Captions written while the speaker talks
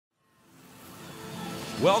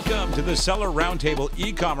Welcome to the Seller Roundtable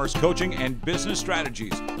e-commerce coaching and business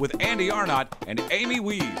strategies with Andy Arnott and Amy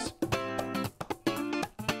Wees.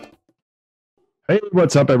 Hey,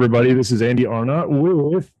 what's up, everybody? This is Andy Arnott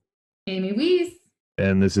with Amy Wees.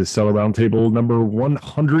 And this is Seller Roundtable number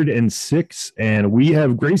 106. And we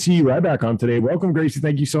have Gravey Ryback on today. Welcome, Gravey.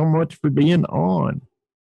 Thank you so much for being on.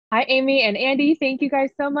 Hi, Amy and Andy. Thank you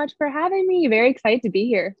guys so much for having me. Very excited to be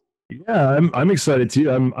here. Yeah, I'm excited too.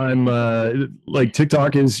 I'm like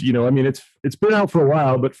TikTok is, it's been out for a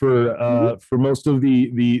while, but for most of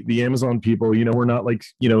the Amazon people, we're not like,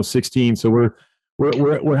 16. So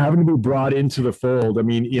we're having to be brought into the fold. I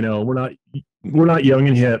mean, we're not young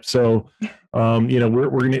and hip. So,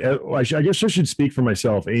 we're gonna. I guess I should speak for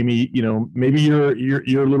myself, Amy. Maybe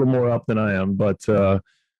you're a little more up than I am, but I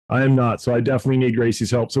am not. So I definitely need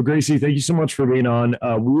Gracie's help. So Gracie, thank you so much for being on.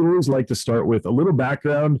 We always like to start with a little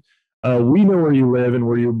background. We know where you live and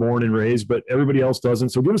where you're born and raised, but everybody else doesn't.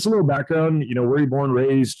 So give us a little background. Where you're born,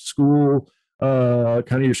 raised, school,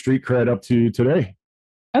 kind of your street cred up to today.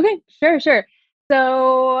 Okay, sure.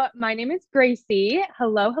 So my name is Gracie.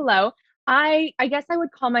 Hello. I guess I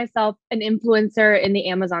would call myself an influencer in the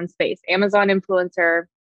Amazon space. Amazon influencer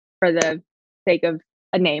for the sake of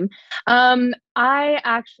a name. I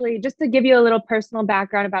actually, just to give you a little personal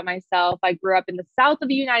background about myself, I grew up in the South of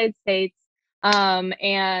the United States.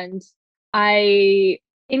 And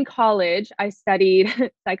in college, I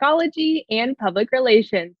studied psychology and public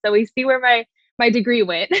relations. So we see where my degree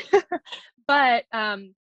went. But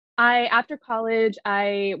after college,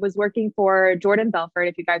 I was working for Jordan Belfort.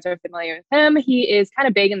 If you guys are familiar with him, he is kind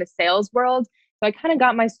of big in the sales world. So I kind of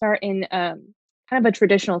got my start in kind of a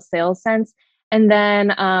traditional sales sense. And then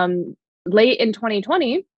late in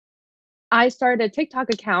 2020, I started a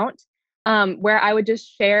TikTok account where I would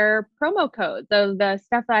just share promo codes of the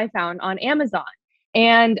stuff that I found on Amazon.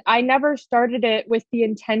 And I never started it with the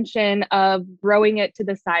intention of growing it to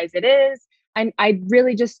the size it is. And I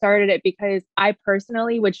really just started it because I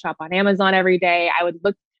personally would shop on Amazon every day. I would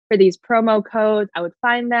look for these promo codes. I would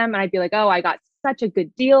find them and I'd be like, oh, I got such a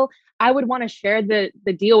good deal. I would want to share the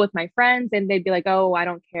deal with my friends and they'd be like, oh, I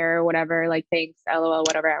don't care, whatever, like, thanks, LOL,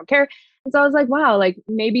 whatever, I don't care. And so I was like, wow, like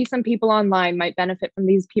maybe some people online might benefit from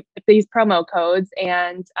these promo codes.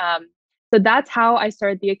 And so that's how I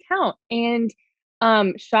started the account. And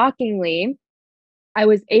shockingly, I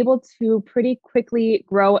was able to pretty quickly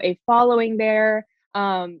grow a following there.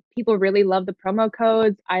 People really love the promo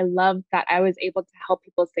codes. I love that I was able to help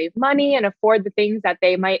people save money and afford the things that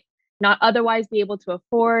they might not otherwise be able to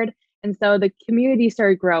afford. And so the community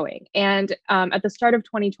started growing. And at the start of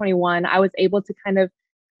 2021, I was able to kind of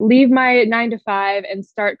leave my 9-to-5 and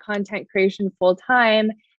start content creation full time.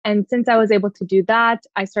 And since I was able to do that,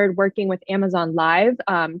 I started working with Amazon Live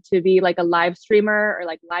to be like a live streamer or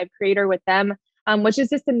like live creator with them, which is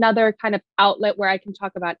just another kind of outlet where I can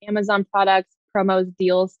talk about Amazon products, promos,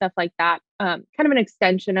 deals, stuff like that. Kind of an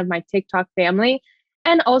extension of my TikTok family,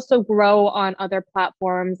 and also grow on other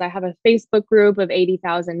platforms. I have a Facebook group of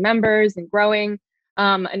 80,000 members and growing,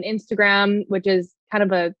 an Instagram, which is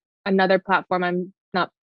kind of another platform I'm not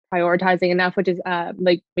prioritizing enough, which is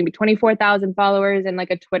like maybe 24,000 followers, and like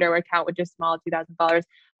a Twitter account, which is small, 2,000 followers.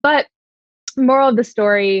 But moral of the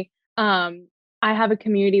story, I have a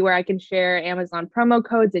community where I can share Amazon promo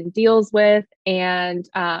codes and deals with, and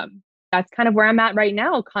that's kind of where I'm at right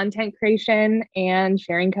now, content creation and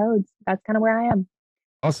sharing codes. That's kind of where I am.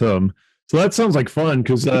 Awesome. So that sounds like fun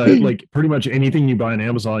because like pretty much anything you buy on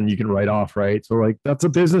Amazon, you can write off, right? So like that's a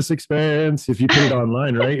business expense if you put it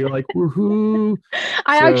online, right? You're like, woohoo.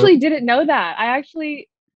 I actually didn't know that. I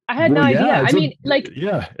had no idea. I mean,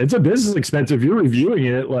 it's a business expense. If you're reviewing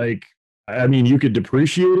it, like, I mean, you could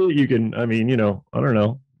depreciate it. You can, I mean, I don't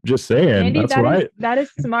know. Just saying. Andy, that's right. That is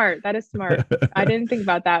smart. I didn't think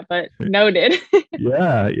about that, but noted.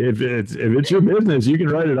 Yeah, if it's your business, you can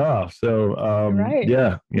write it off. So right.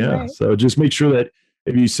 Yeah. Right. So just make sure that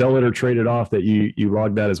if you sell it or trade it off, that you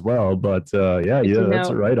log that as well. But that's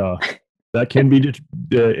a write-off. That can be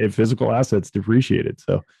if physical assets depreciated.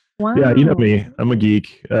 So wow. Yeah, you know me. I'm a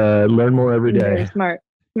geek. Learn more every day. Very smart.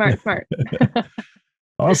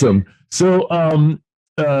 Awesome.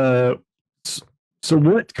 So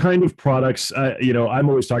what kind of products, I'm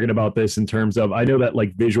always talking about this in terms of, I know that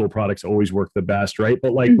like visual products always work the best, right?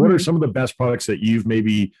 But like, what are some of the best products that you've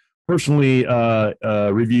maybe personally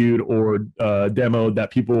reviewed or demoed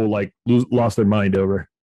that people like lost their mind over?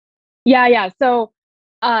 Yeah. So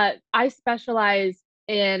I specialize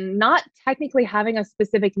in not technically having a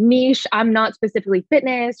specific niche. I'm not specifically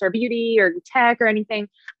fitness or beauty or tech or anything.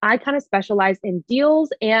 I kind of specialize in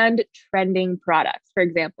deals and trending products, for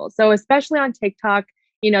example. So especially on TikTok,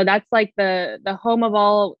 That's like the home of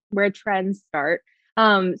all where trends start.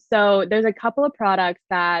 So there's a couple of products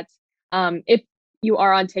that if you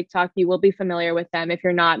are on TikTok, you will be familiar with them. If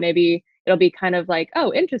you're not, maybe it'll be kind of like,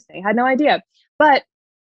 oh, interesting. I had no idea. But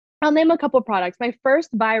I'll name a couple of products. My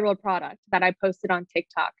first viral product that I posted on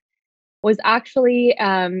TikTok was actually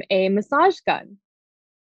a massage gun,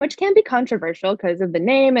 which can be controversial because of the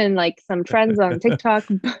name and like some trends on TikTok.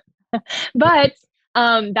 But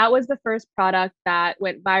that was the first product that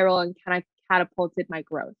went viral and kind of catapulted my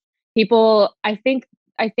growth. People, I think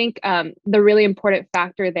the really important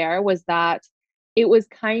factor there was that it was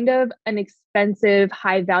kind of an expensive,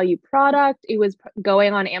 high value product. It was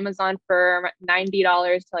going on Amazon for $90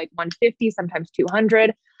 to like 150, sometimes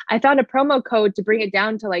 200. I found a promo code to bring it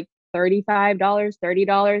down to like $35,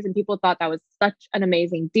 $30, and people thought that was such an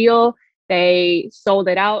amazing deal. They sold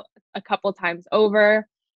it out a couple times over.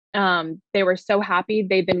 They were so happy.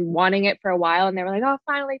 They've been wanting it for a while, and they were like, "Oh,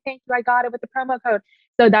 finally, thank you. I got it with the promo code."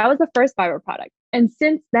 So that was the first viral product. And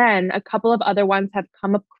since then, a couple of other ones have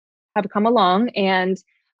come along, and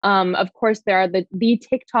of course, there are the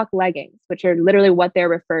TikTok leggings, which are literally what they're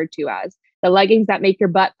referred to as the leggings that make your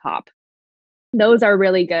butt pop. Those are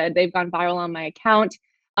really good. They've gone viral on my account.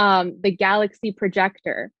 The Galaxy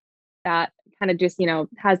projector that kind of just,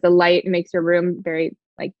 has the light and makes your room very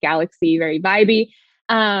like galaxy, very vibey.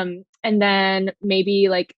 And then maybe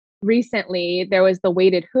like recently there was the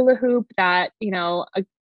weighted hula hoop that,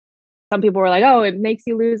 some people were like, oh, it makes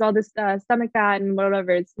you lose all this stomach fat and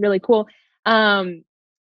whatever. It's really cool. And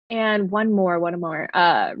one more.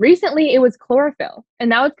 Recently it was chlorophyll.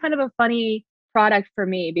 And that was kind of a funny product for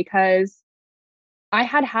me because I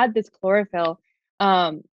had this chlorophyll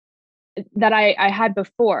that I had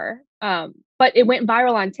before, but it went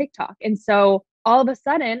viral on TikTok. And so all of a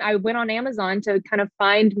sudden I went on Amazon to kind of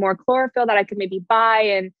find more chlorophyll that I could maybe buy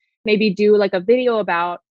and maybe do like a video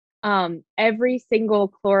about every single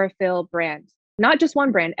chlorophyll brand, not just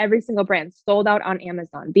one brand, every single brand sold out on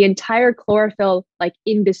Amazon. The entire chlorophyll like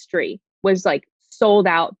industry was like sold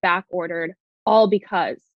out, back ordered, all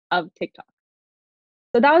because of TikTok.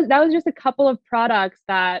 So that was just a couple of products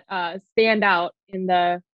that stand out in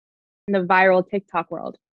the viral TikTok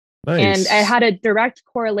world. Nice. And it had a direct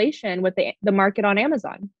correlation with the market on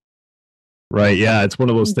Amazon. Right. Yeah. It's one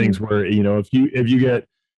of those things where, if you get,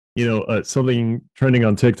 something trending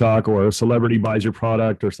on TikTok or a celebrity buys your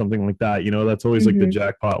product or something like that, that's always like the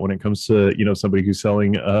jackpot when it comes to, somebody who's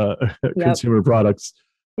selling consumer products.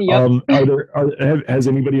 Yep. Has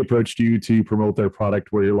anybody approached you to promote their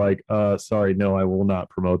product where you're like, sorry, no, I will not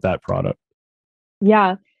promote that product?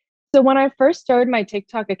 Yeah. So when I first started my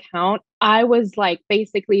TikTok account, I was like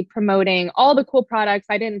basically promoting all the cool products.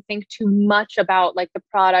 I didn't think too much about like the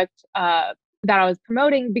product that I was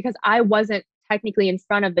promoting because I wasn't technically in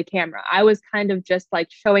front of the camera. I was kind of just like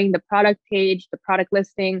showing the product page, the product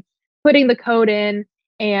listing, putting the code in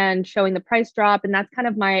and showing the price drop. And that's kind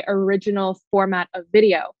of my original format of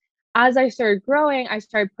video. As I started growing, I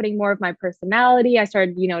started putting more of my personality. I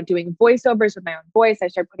started, doing voiceovers with my own voice. I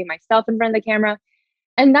started putting myself in front of the camera.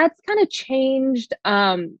 And that's kind of changed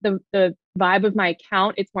the vibe of my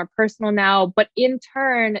account. It's more personal now, but in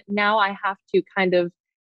turn, now I have to kind of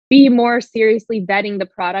be more seriously vetting the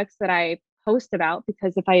products that I post about,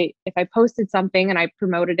 because if I posted something and I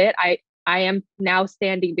promoted it, I am now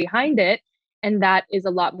standing behind it, and that is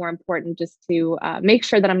a lot more important, just to make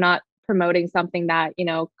sure that I'm not promoting something that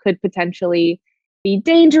could potentially be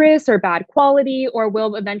dangerous or bad quality or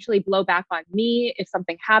will eventually blow back on me if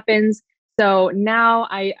something happens. So now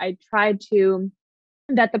I try to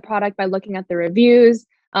vet the product by looking at the reviews,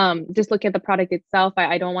 just look at the product itself.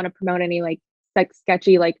 I don't want to promote any like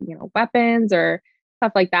sketchy like weapons or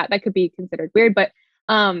stuff like that. That could be considered weird, but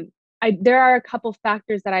there are a couple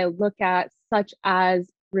factors that I look at, such as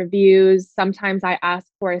reviews. Sometimes I ask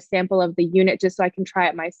for a sample of the unit just so I can try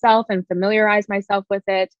it myself and familiarize myself with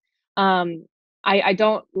it. I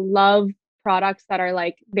don't love products that are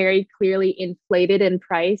like very clearly inflated in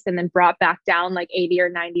price and then brought back down like 80 or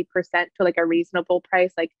 90% to like a reasonable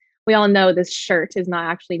price. Like we all know this shirt is not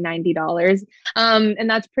actually $90. And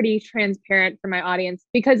that's pretty transparent for my audience,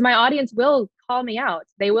 because my audience will call me out.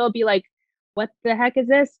 They will be like, what the heck is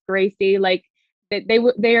this, Gracie? Like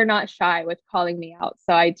they are not shy with calling me out.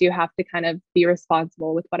 So I do have to kind of be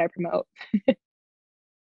responsible with what I promote.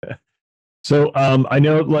 So I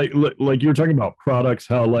know like you're talking about products,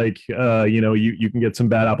 how like you can get some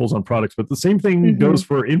bad apples on products, but the same thing goes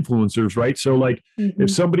for influencers, right? So like if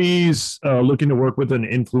somebody's looking to work with an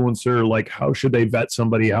influencer, like how should they vet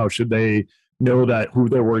somebody? How should they know that who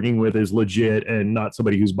they're working with is legit and not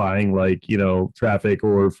somebody who's buying like, traffic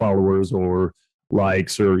or followers or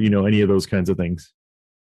likes or, any of those kinds of things?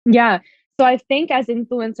 Yeah. So I think as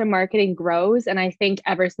influencer marketing grows, and I think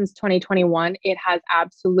ever since 2021, it has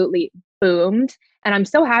absolutely boomed. And I'm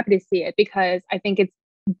so happy to see it because I think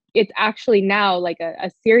it's actually now like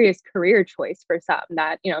a serious career choice for some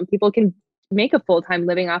that, people can make a full-time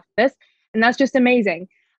living off of this. And that's just amazing.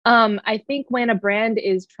 I think when a brand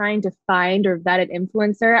is trying to find or vet an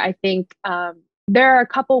influencer, I think there are a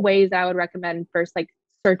couple ways I would recommend. First, like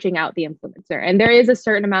searching out the influencer. And there is a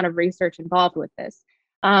certain amount of research involved with this.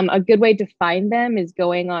 A good way to find them is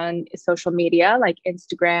going on social media like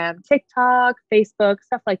Instagram, TikTok, Facebook,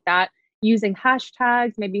 stuff like that, using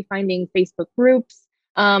hashtags, maybe finding Facebook groups.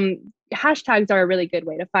 Hashtags are a really good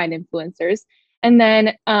way to find influencers. And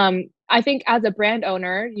then I think as a brand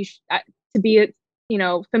owner, you should to be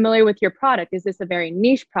familiar with your product. Is this a very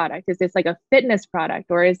niche product? Is this like a fitness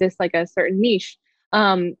product, or is this like a certain niche?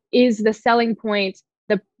 Is the selling point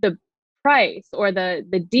the price or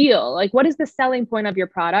the deal? Like, what is the selling point of your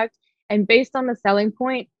product? And based on the selling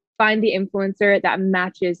point, find the influencer that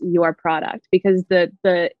matches your product, because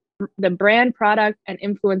the brand, product, and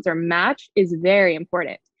influencer match is very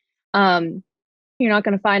important. You're not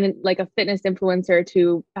going to find like a fitness influencer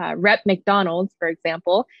to rep McDonald's, for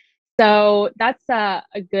example. So that's a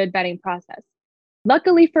good vetting process.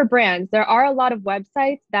 Luckily for brands, there are a lot of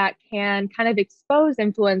websites that can kind of expose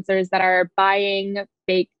influencers that are buying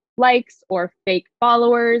fake likes or fake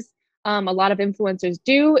followers. A lot of influencers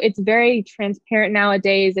do. It's very transparent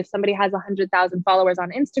nowadays. If somebody has 100,000 followers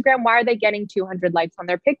on Instagram, why are they getting 200 likes on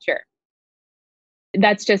their picture?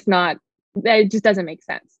 That's just not, it just doesn't make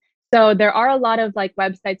sense. So there are a lot of like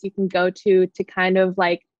websites you can go to kind of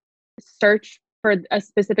like search for a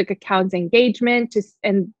specific account's engagement,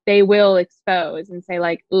 and they will expose and say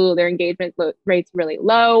like, ooh, their engagement rate's really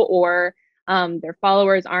low, or their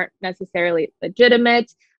followers aren't necessarily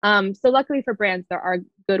legitimate. So luckily for brands, there are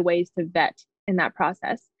good ways to vet in that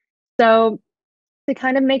process. So to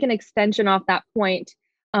kind of make an extension off that point,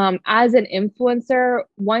 as an influencer,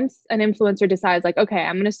 once an influencer decides like, okay,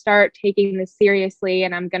 I'm going to start taking this seriously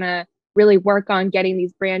and I'm going to really work on getting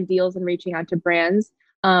these brand deals and reaching out to brands,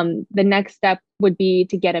 the next step would be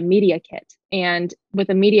to get a media kit. And with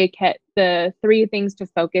a media kit, the three things to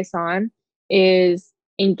focus on is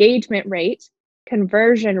engagement rate,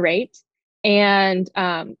 conversion rate, and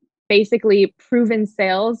basically proven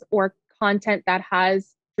sales or content that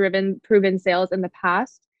has driven proven sales in the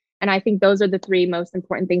past. And I think those are the three most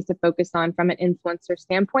important things to focus on from an influencer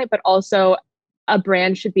standpoint, but also a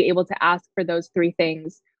brand should be able to ask for those three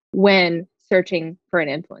things when searching for an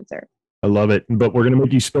influencer. I love it. But we're going to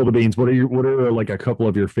make you spill the beans. What are like a couple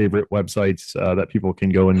of your favorite websites that people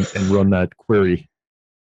can go and run that query?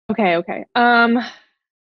 Okay. Okay. Oh,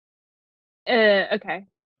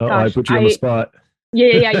 I Gosh, put you on the spot.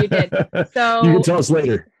 Yeah, you did. So you can tell us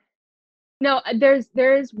later. No,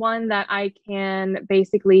 there's one that I can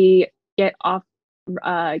basically get off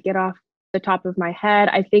the top of my head.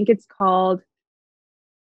 I think it's called.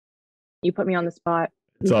 You put me on the spot.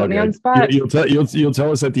 It's all good. You'll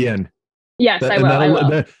tell us at the end. Yes, I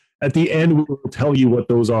will. At the end, we will tell you what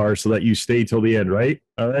those are so that you stay till the end, right?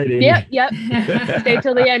 All right, Amy. Yep. Stay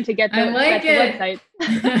till the end to get the website.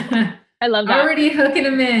 I love that. Already hooking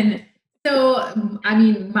them in. So, I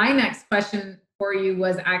mean, my next question for you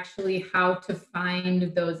was actually how to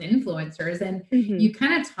find those influencers. And you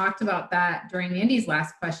kind of talked about that during Andy's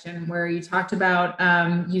last question, where you talked about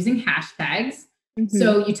using hashtags.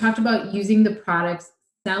 So you talked about using the product's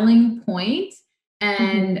selling point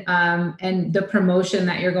and the promotion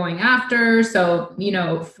that you're going after. So,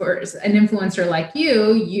 for an influencer like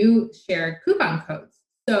you share coupon codes.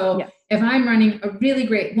 So if I'm running a really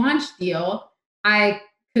great launch deal, I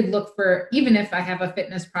could look for, even if I have a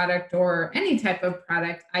fitness product or any type of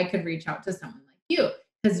product, I could reach out to someone like you,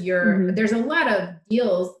 because there's a lot of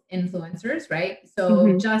deals influencers, right?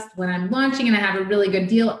 So just when I'm launching and I have a really good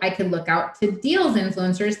deal, I could look out to deals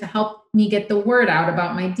influencers to help me get the word out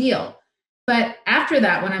about my deal. But after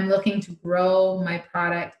that, when I'm looking to grow my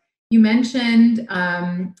product, you mentioned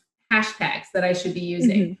hashtags that I should be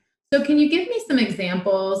using. So can you give me some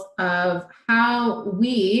examples of how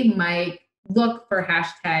we might look for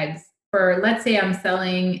hashtags for, let's say I'm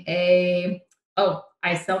selling I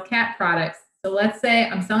sell cat products. So let's say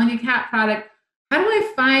I'm selling a cat product. How do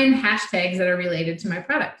I find hashtags that are related to my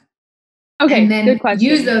product? Okay, and then good question.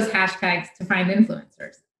 Use those hashtags to find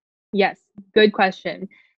influencers. Yes, good question.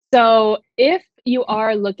 So if you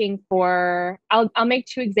are looking for, I'll make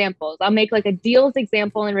two examples. I'll make like a deals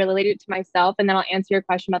example and relate it to myself, and then I'll answer your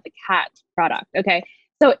question about the cat product. Okay.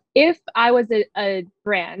 So if I was a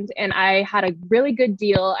brand and I had a really good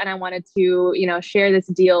deal and I wanted to, share this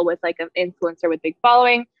deal with like an influencer with big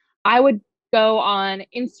following, I would go on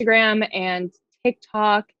Instagram and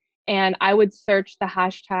TikTok, and I would search the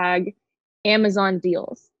hashtag Amazon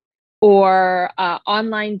deals or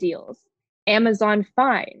online deals, Amazon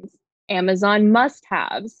finds, Amazon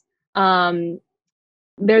must-haves.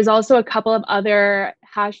 There's also a couple of other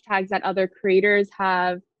hashtags that other creators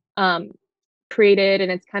have created,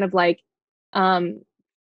 and it's kind of like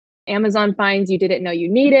Amazon finds you didn't know you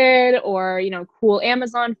needed, or, you know, cool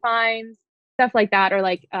Amazon finds, stuff like that, or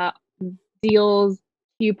like deals,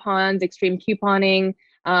 coupons, extreme couponing,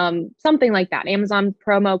 something like that. Amazon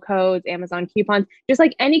promo codes, Amazon coupons, just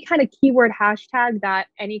like any kind of keyword hashtag that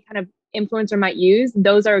any kind of influencer might use,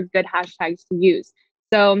 those are good hashtags to use.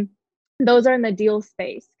 So those are in the deal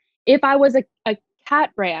space. If I was a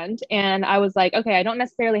cat brand and I was like, okay, I don't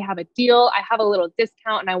necessarily have a deal, I have a little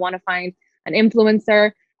discount and I want to find an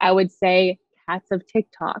influencer, I would say cats of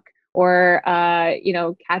TikTok, or you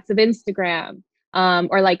know, cats of Instagram,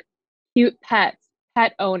 or like cute pets,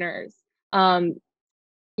 pet owners,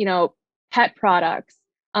 you know, pet products,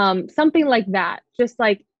 something like that. Just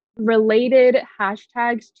like related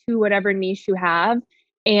hashtags to whatever niche you have,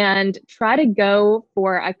 and try to go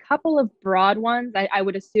for a couple of broad ones. I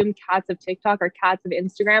would assume cats of TikTok or cats of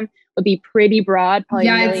Instagram would be pretty broad, probably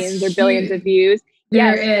millions or billions of views.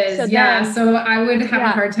 There is. So then, so I would have a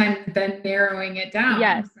hard time then narrowing it down.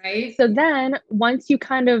 Yes. Right. So then once you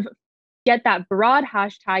kind of get that broad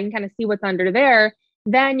hashtag and kind of see what's under there,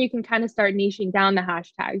 then you can kind of start niching down the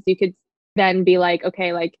hashtags. You could then be like,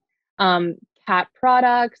 okay, like cat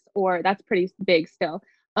products, or that's pretty big still.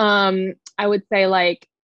 I would say like,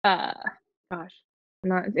 gosh, I'm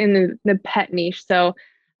not in the pet niche, so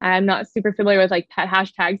I'm not super familiar with like pet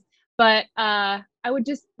hashtags, but I would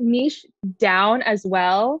just niche down as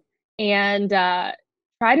well, and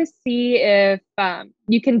try to see if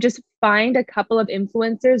you can just find a couple of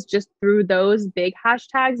influencers just through those big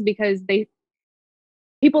hashtags, because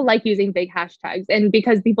people like using big hashtags, and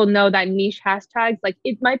because people know that niche hashtags, like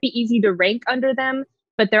it might be easy to rank under them,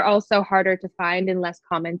 but they're also harder to find and less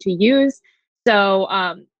common to use. So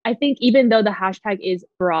I think even though the hashtag is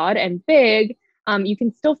broad and big, you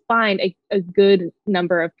can still find a good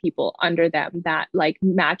number of people under them that like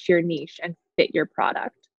match your niche and fit your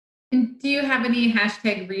product. And do you have any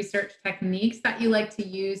hashtag research techniques that you like to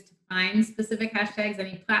use to find specific hashtags?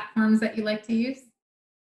 Any platforms that you like to use?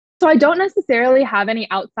 So I don't necessarily have any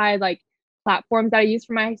outside like platforms that I use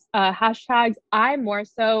for my hashtags. I more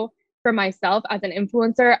so for myself as an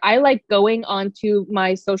influencer, I like going onto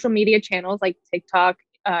my social media channels like TikTok,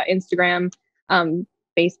 Instagram,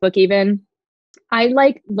 Facebook even. I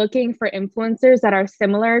like looking for influencers that are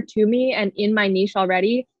similar to me and in my niche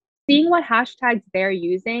already, seeing what hashtags they're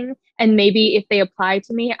using, and maybe if they apply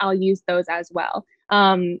to me, I'll use those as well.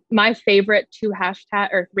 My favorite three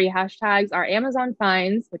hashtags are Amazon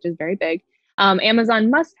finds, which is very big, Amazon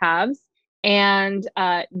must-haves, and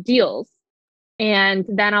deals. And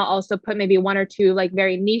then I'll also put maybe one or two like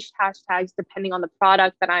very niche hashtags depending on the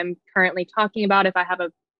product that I'm currently talking about. If I have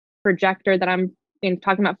a projector that I'm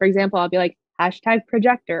talking about, for example, I'll be like hashtag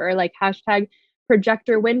projector, or like hashtag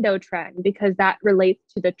projector window trend, because that relates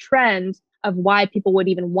to the trend of why people would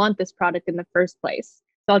even want this product in the first place.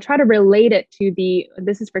 So I'll try to relate it to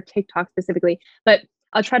this is for TikTok specifically, but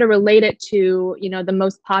I'll try to relate it to, you know, the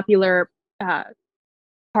most popular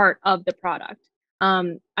part of the product.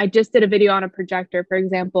 I just did a video on a projector, for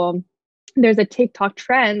example. There's a TikTok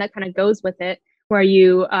trend that kind of goes with it, where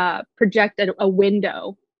you project a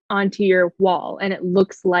window onto your wall and it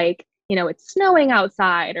looks like, you know, it's snowing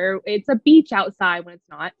outside or it's a beach outside when it's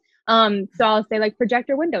not. So I'll say like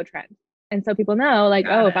projector window trend. And so people know like,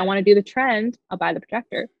 if I want to do the trend, I'll buy the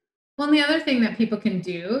projector. Well, and the other thing that people can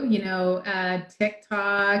do, you know,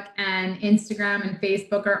 TikTok and Instagram and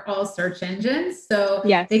Facebook are all search engines. So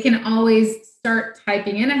they can always start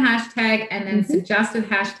typing in a hashtag, and then suggested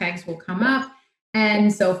hashtags will come up.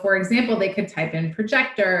 And so, for example, they could type in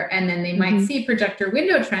projector, and then they might see projector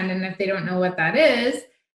window trend. And if they don't know what that is,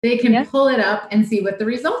 they can pull it up and see what the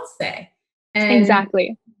results say. And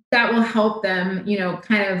that will help them, you know,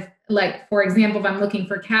 kind of like, for example, if I'm looking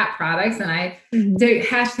for cat products and I do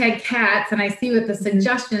hashtag cats and I see what the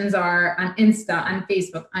suggestions are on Insta, on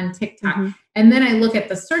Facebook, on TikTok, and then I look at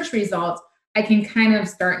the search results, I can kind of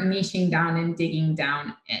start niching down and digging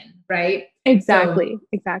down in, right? Exactly.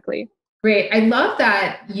 Great. I love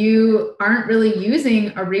that you aren't really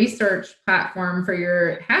using a research platform for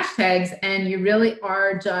your hashtags, and you really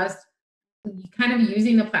are just kind of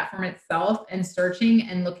using the platform itself and searching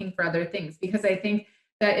and looking for other things, because I think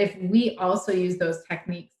that if we also use those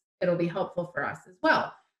techniques, it'll be helpful for us as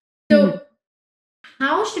well. So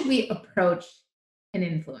how should we approach an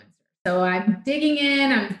influencer? So I'm digging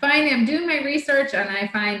in, I'm doing my research, and I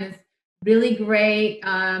find this really great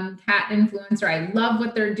cat influencer. I love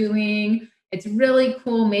what they're doing. It's really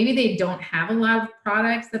cool. Maybe they don't have a lot of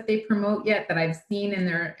products that they promote yet that I've seen in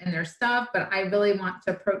their stuff, but I really want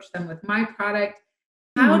to approach them with my product.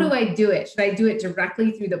 How do I do it? Should I do it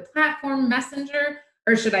directly through the platform Messenger,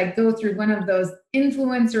 or should I go through one of those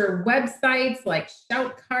influencer websites like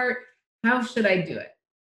Shoutcart? How should I do it?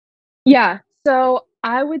 Yeah. So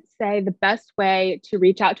I would say the best way to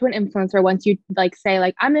reach out to an influencer once you like say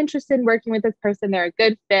like, I'm interested in working with this person, they're a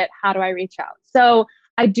good fit. How do I reach out? So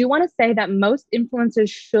I do want to say that most influencers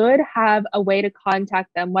should have a way to contact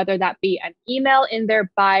them, whether that be an email in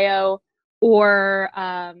their bio or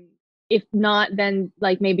if not, then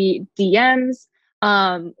like maybe DMs.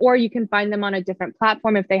 Or you can find them on a different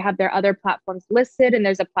platform if they have their other platforms listed and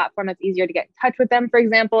there's a platform that's easier to get in touch with them. For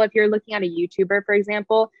example, if you're looking at a YouTuber, for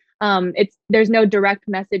example, there's no direct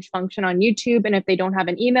message function on YouTube. And if they don't have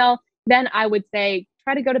an email, then I would say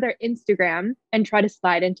try to go to their Instagram and try to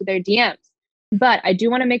slide into their DMs. But I do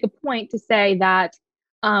want to make a point to say that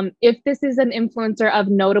if this is an influencer of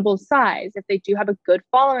notable size, if they do have a good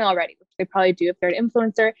following already, which they probably do if they're an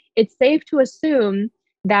influencer, it's safe to assume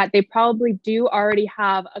that they probably do already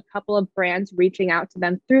have a couple of brands reaching out to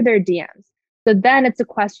them through their DMs. So then it's a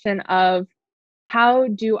question of how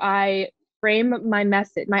do I frame my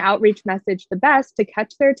message, my outreach message the best to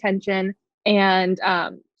catch their attention and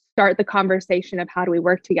start the conversation of how do we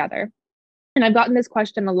work together. And I've gotten this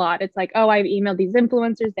question a lot. It's like, oh, I've emailed these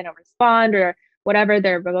influencers, they don't respond or whatever,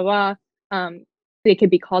 they're blah, blah, blah. They could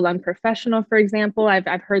be called unprofessional, for example.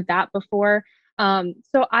 I've heard that before.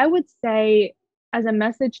 So I would say as a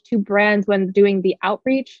message to brands when doing the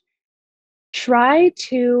outreach, try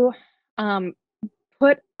to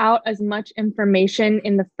put out as much information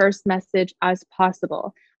in the first message as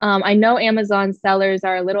possible. I know Amazon sellers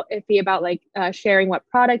are a little iffy about like sharing what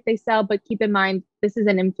product they sell, but keep in mind, this is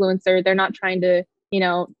an influencer. They're not trying to,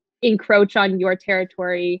 encroach on your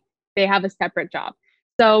territory. They have a separate job.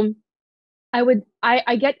 So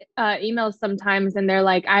I get emails sometimes and they're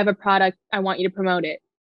like, I have a product, I want you to promote it.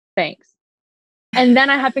 Thanks. And then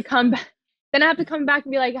I have to come back. Then I have to come back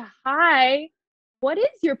and be like, hi, what is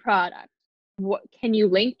your product? What, can you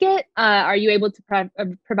link it? Are you able to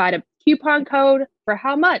provide a coupon code for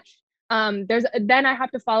how much? Then I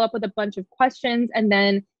have to follow up with a bunch of questions, and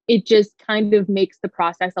then it just kind of makes the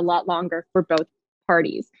process a lot longer for both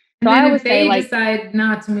parties. So and then if they decide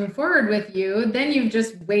not to move forward with you, then you've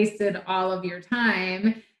just wasted all of your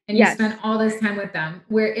time and you spent all this time with them.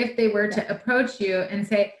 Where if they were to approach you and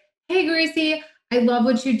say, hey, Gracie, I love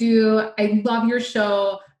what you do. I love your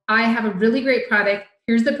show. I have a really great product.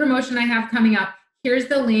 Here's the promotion I have coming up. Here's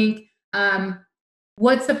the link.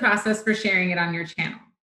 What's the process for sharing it on your channel?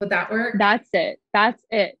 Would that work? That's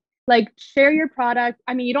it. Like share your product.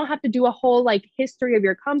 I mean, you don't have to do a whole like history of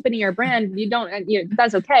your company or brand. You don't,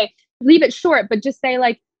 that's okay. Leave it short, but just say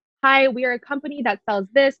like, hi, we are a company that sells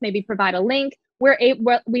this, maybe provide a link.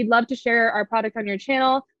 We'd love to share our product on your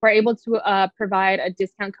channel. We're able to provide a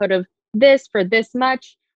discount code of this for this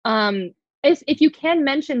much. If you can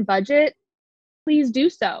mention budget, please do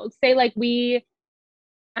so. Say like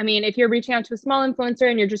if you're reaching out to a small influencer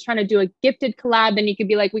and you're just trying to do a gifted collab, then you could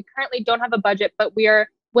be like, we currently don't have a budget, but we are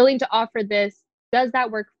willing to offer this. Does that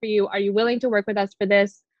work for you? Are you willing to work with us for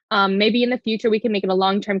this? Maybe in the future, we can make it a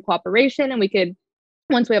long-term cooperation and we could,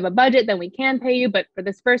 once we have a budget, then we can pay you. But for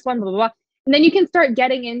this first one, blah, blah, blah. And then you can start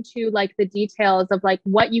getting into like the details of like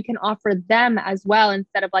what you can offer them as well,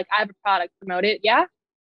 instead of like, I have a product, promote it. Yeah.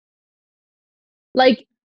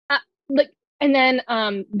 And then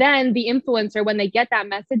the influencer, when they get that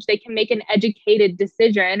message, they can make an educated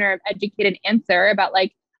decision or educated answer about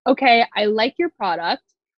like, okay, I like your product.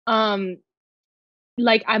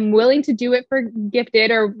 Like I'm willing to do it for gifted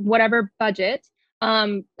or whatever budget.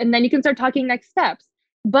 And then you can start talking next steps.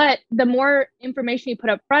 But the more information you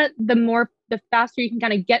put up front, the faster you can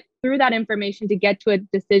kind of get through that information to get to a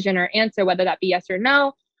decision or answer, whether that be yes or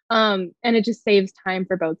no. And it just saves time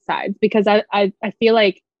for both sides, because I feel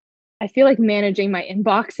like managing my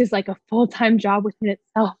inbox is like a full-time job within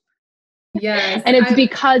itself. Yes. And it's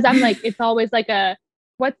because I'm like, it's always like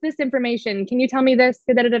what's this information? Can you tell me this?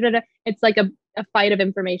 It's like a fight of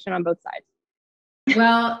information on both sides.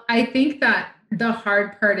 Well, I think that the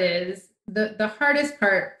hard part is the hardest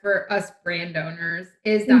part for us brand owners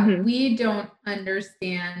is that we don't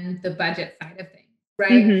understand the budget side of things,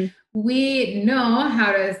 right? We know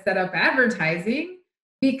how to set up advertising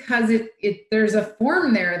because there's a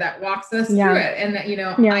form there that walks us through it. And that,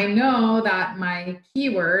 I know that my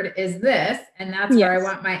keyword is this, and that's where I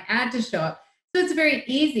want my ad to show up. So it's very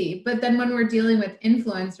easy. But then when we're dealing with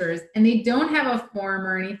influencers and they don't have a form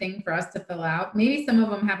or anything for us to fill out, maybe some of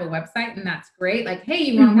them have a website and that's great. Like, hey,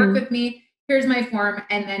 you want to work with me? Here's my form.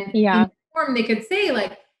 And then in the form, they could say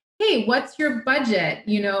like, hey, what's your budget?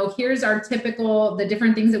 You know, here's our typical, the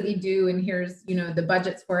different things that we do. And here's, you know, the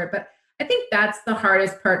budgets for it. But I think that's the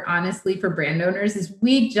hardest part, honestly, for brand owners is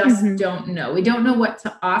we just don't know. We don't know what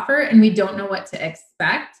to offer and we don't know what to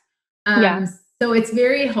expect. So it's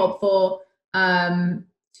very helpful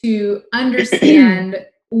to understand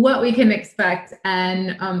what we can expect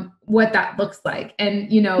and what that looks like.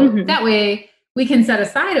 And, you know, that way we can set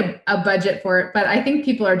aside a budget for it. But I think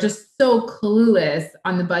people are just so clueless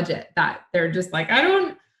on the budget that they're just like, I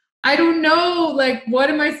don't know, like, what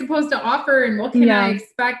am I supposed to offer and what can I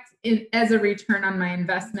expect as a return on my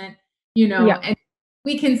investment, you know, and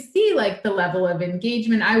we can see like the level of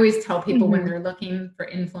engagement. I always tell people when they're looking for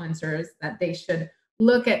influencers that they should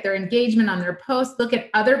look at their engagement on their posts, look at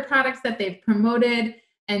other products that they've promoted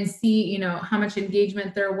and see, you know, how much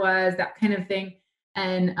engagement there was, that kind of thing,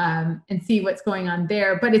 and see what's going on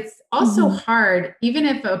there. But it's also hard, even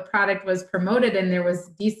if a product was promoted and there was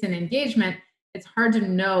decent engagement, it's hard to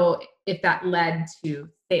know if that led to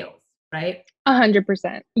sales, right?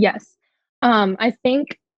 100%. Yes. I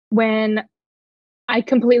think when I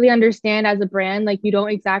completely understand as a brand, like you don't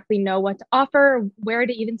exactly know what to offer, where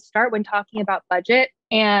to even start when talking about budget.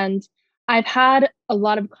 And I've had a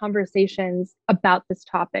lot of conversations about this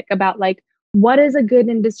topic, about like, what is a good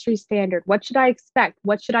industry standard? What should I expect?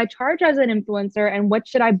 What should I charge as an influencer? And what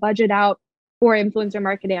should I budget out for influencer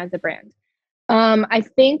marketing as a brand? I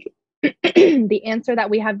think the answer that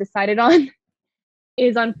we have decided on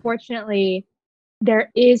is, unfortunately,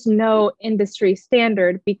 there is no industry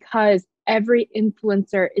standard because every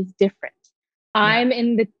influencer is different. I'm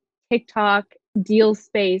in the TikTok deal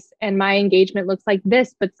space and my engagement looks like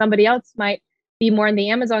this, but somebody else might be more in the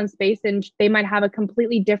Amazon space and they might have a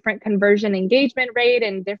completely different conversion engagement rate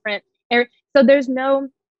and different. So there's no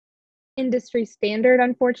industry standard,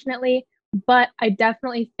 unfortunately, but I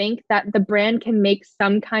definitely think that the brand can make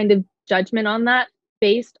some kind of judgment on that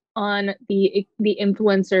based on the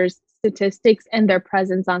influencers' statistics and their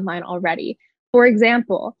presence online already. For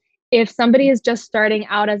example, if somebody is just starting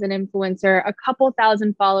out as an influencer, a couple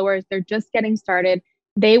thousand followers, they're just getting started,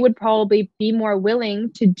 they would probably be more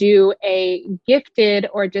willing to do a gifted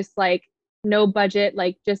or just like no budget,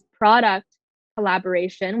 like just product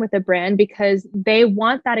collaboration with a brand because they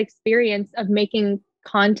want that experience of making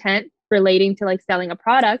content relating to like selling a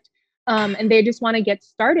product. And they just want to get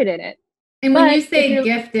started in it. And when you say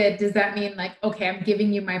gifted, does that mean like, okay, I'm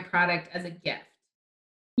giving you my product as a gift?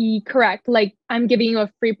 Correct. Like I'm giving you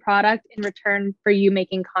a free product in return for you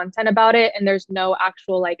making content about it. And there's no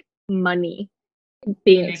actual like money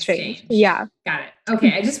being exchanged. Yeah. Got it.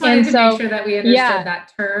 Okay. I just wanted to make sure that we understood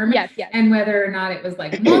that term. Yes. And whether or not it was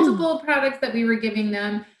like multiple products that we were giving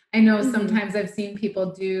them. I know sometimes I've seen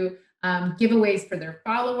people do giveaways for their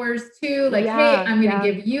followers too. Like, hey, I'm going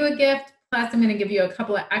to give you a gift. Plus I'm going to give you a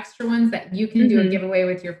couple of extra ones that you can do a giveaway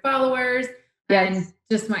with your followers. And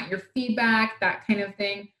just want your feedback, that kind of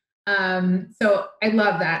thing. So I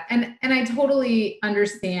love that. And I totally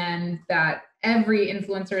understand that every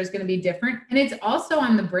influencer is going to be different. And it's also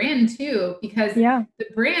on the brand too, because the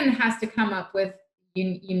brand has to come up with, you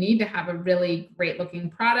need to have a really great looking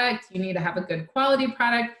product. You need to have a good quality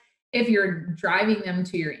product. If you're driving them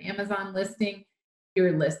to your Amazon listing,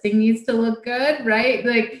 your listing needs to look good, right?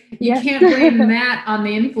 Like you can't blame that on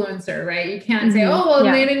the influencer, right? You can't say, oh, well,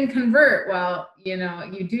 they didn't convert. Well, you know,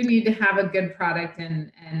 you do need to have a good product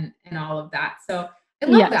and all of that. So I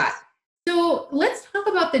love that. So let's talk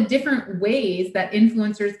about the different ways that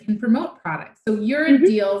influencers can promote products. So you're a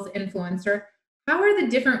deals influencer. How are the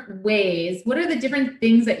different ways? What are the different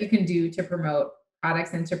things that you can do to promote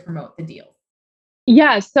products and to promote the deals?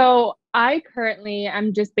 Yeah, so I currently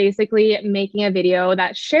am just basically making a video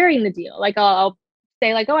that's sharing the deal. Like I'll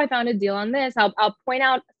say like, oh, I found a deal on this. I'll point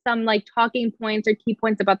out some like talking points or key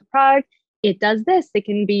points about the product. It does this. It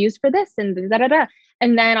can be used for this and da da da.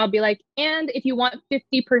 And then I'll be like, and if you want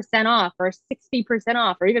 50% off or 60%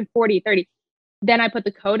 off or even 40, 30, then I put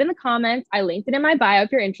the code in the comments. I linked it in my bio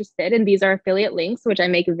if you're interested. And these are affiliate links, which I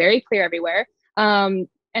make very clear everywhere.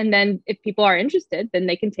 And then if people are interested, then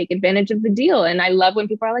they can take advantage of the deal. And I love when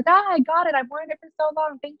people are like, I got it. I've wanted it for so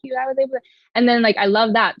long. Thank you. I was able to. And then like, I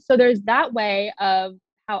love that. So there's that way of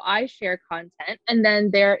how I share content. And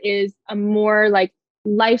then there is a more like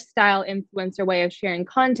lifestyle influencer way of sharing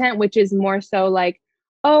content, which is more so like,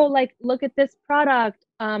 oh, like, look at this product.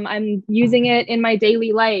 I'm using it in my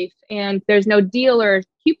daily life and there's no deal or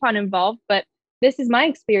coupon involved, but this is my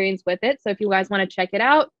experience with it. So if you guys want to check it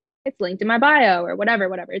out, it's linked in my bio or whatever.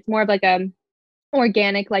 It's more of like a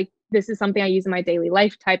organic, like this is something I use in my daily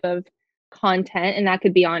life type of content. And that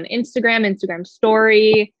could be on Instagram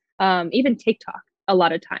story, even TikTok a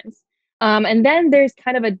lot of times. And then there's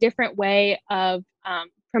kind of a different way of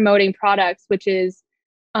promoting products, which is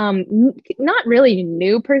not really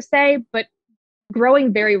new per se, but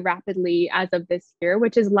growing very rapidly as of this year,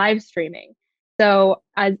 which is live streaming. So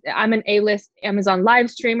as I'm an A-list Amazon live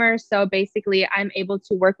streamer, so basically I'm able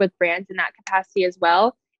to work with brands in that capacity as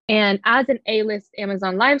well. And as an A-list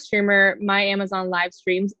Amazon live streamer, my Amazon live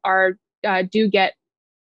streams are do get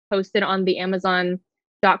posted on the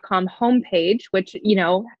Amazon.com homepage, which, you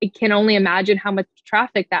know, I can only imagine how much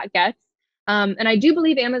traffic that gets. And I do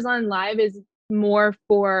believe Amazon Live is more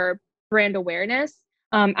for brand awareness,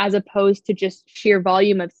 as opposed to just sheer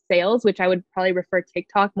volume of sales, which I would probably refer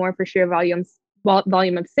TikTok more for sheer volume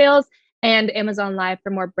of sales, and Amazon Live for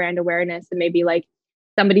more brand awareness, and maybe like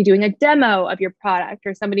somebody doing a demo of your product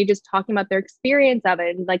or somebody just talking about their experience of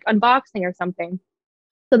it, like unboxing or something.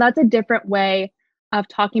 So that's a different way of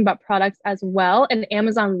talking about products as well. And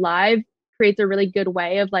Amazon Live creates a really good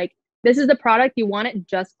way of like, this is the product, you want it,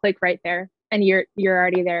 just click right there and you're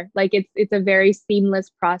already there. Like it's a very seamless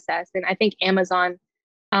process. And I think Amazon,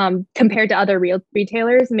 compared to other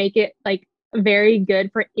retailers, make it like very good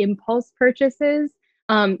for impulse purchases.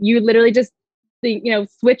 You literally just,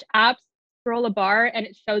 switch apps, scroll a bar, and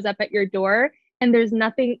it shows up at your door. And there's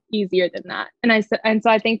nothing easier than that. And so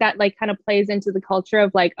I think that like kind of plays into the culture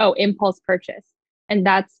of like, oh, impulse purchase. And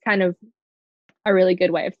that's kind of a really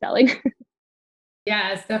good way of selling.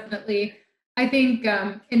 Yes, definitely. I think,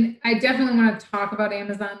 and I definitely want to talk about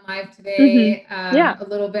Amazon Live today, a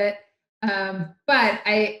little bit. But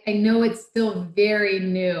I know it's still very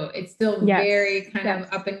new. It's still very kind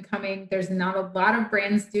of up and coming. There's not a lot of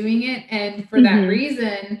brands doing it. And for that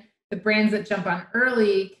reason, the brands that jump on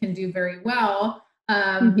early can do very well,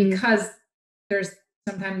 because there's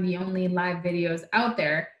sometimes the only live videos out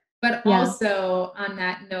there. But also on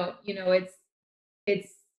that note,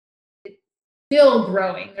 it's still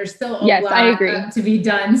growing. There's still a lot to be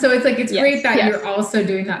done. So it's like, it's great that you're also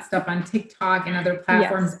doing that stuff on TikTok and other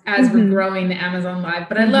platforms as we're growing the Amazon Live.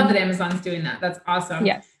 But I love that Amazon's doing that. That's awesome.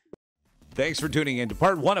 Yes. Thanks for tuning in to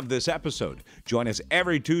part 1 of this episode. Join us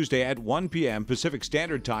every Tuesday at 1 p.m. Pacific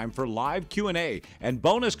Standard Time for live Q&A and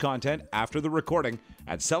bonus content after the recording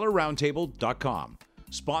at sellerroundtable.com.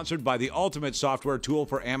 Sponsored by the ultimate software tool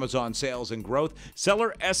for Amazon sales and growth,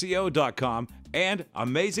 sellerseo.com and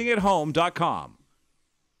amazingathome.com.